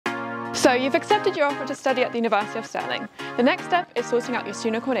So you've accepted your offer to study at the University of Stirling. The next step is sorting out your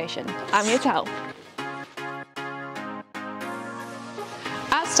student accommodation. I'm here to help.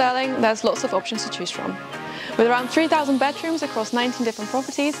 At Stirling, there's lots of options to choose from. With around 3,000 bedrooms across 19 different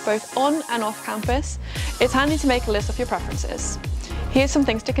properties, both on and off campus, it's handy to make a list of your preferences. Here's some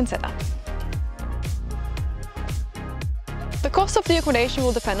things to consider. The cost of the accommodation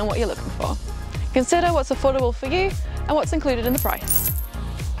will depend on what you're looking for. Consider what's affordable for you and what's included in the price.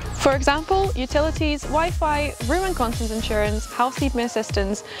 For example, utilities, Wi-Fi, room and contents insurance, housekeeping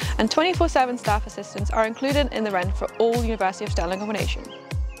assistance and 24/7 staff assistance are included in the rent for all University of Stirling accommodation.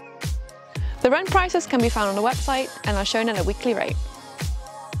 The rent prices can be found on the website and are shown at a weekly rate.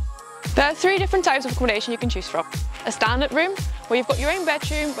 There are 3 different types of accommodation you can choose from. A standard room, where you've got your own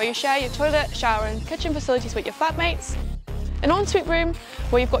bedroom, where you share your toilet, shower and kitchen facilities with your flatmates. An ensuite room,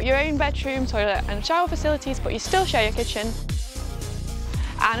 where you've got your own bedroom, toilet and shower facilities but you still share your kitchen.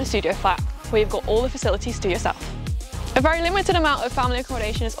 And a studio flat, where you've got all the facilities to yourself. A very limited amount of family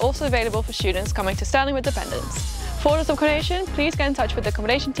accommodation is also available for students coming to Stirling with dependents. For this accommodation, please get in touch with the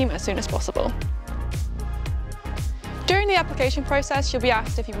accommodation team as soon as possible. During the application process, you'll be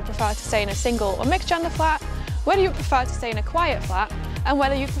asked if you would prefer to stay in a single or mixed gender flat, whether you would prefer to stay in a quiet flat, and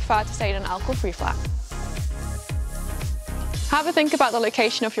whether you prefer to stay in an alcohol-free flat. Have a think about the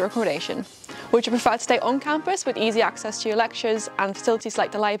location of your accommodation. Would you prefer to stay on campus with easy access to your lectures and facilities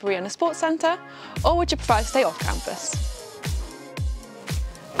like the library and the sports centre, or would you prefer to stay off campus?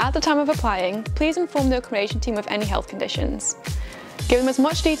 At the time of applying, please inform the accommodation team of any health conditions. Give them as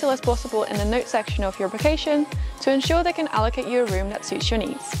much detail as possible in the notes section of your application to ensure they can allocate you a room that suits your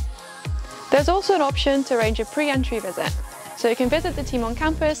needs. There's also an option to arrange a pre-entry visit, so you can visit the team on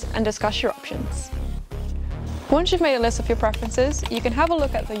campus and discuss your options. Once you've made a list of your preferences, you can have a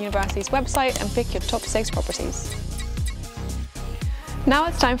look at the university's website and pick your top 6 properties. Now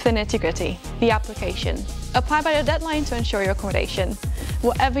it's time for the nitty-gritty, the application. Apply by the deadline to ensure your accommodation.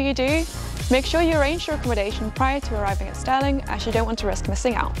 Whatever you do, make sure you arrange your accommodation prior to arriving at Stirling, as you don't want to risk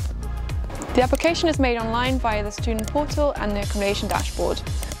missing out. The application is made online via the student portal and the accommodation dashboard.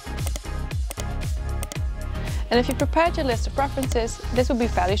 And if you've prepared your list of preferences, this will be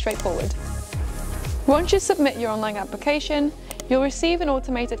fairly straightforward. Once you submit your online application, you'll receive an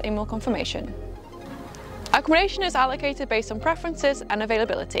automated email confirmation. Accommodation is allocated based on preferences and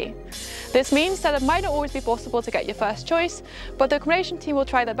availability. This means that it might not always be possible to get your first choice, but the accommodation team will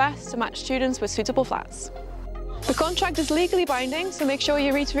try their best to match students with suitable flats. The contract is legally binding, so make sure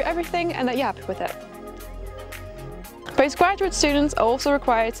you read through everything and that you're happy with it. Postgraduate students are also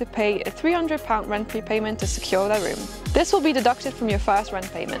required to pay a £300 rent prepayment to secure their room. This will be deducted from your first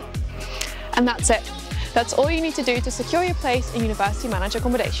rent payment. And that's it. That's all you need to do to secure your place in university managed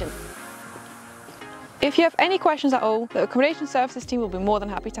accommodation. If you have any questions at all, the accommodation services team will be more than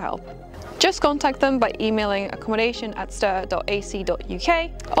happy to help. Just contact them by emailing accommodation@stir.ac.uk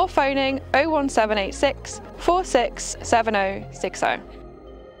or phoning 01786 467060.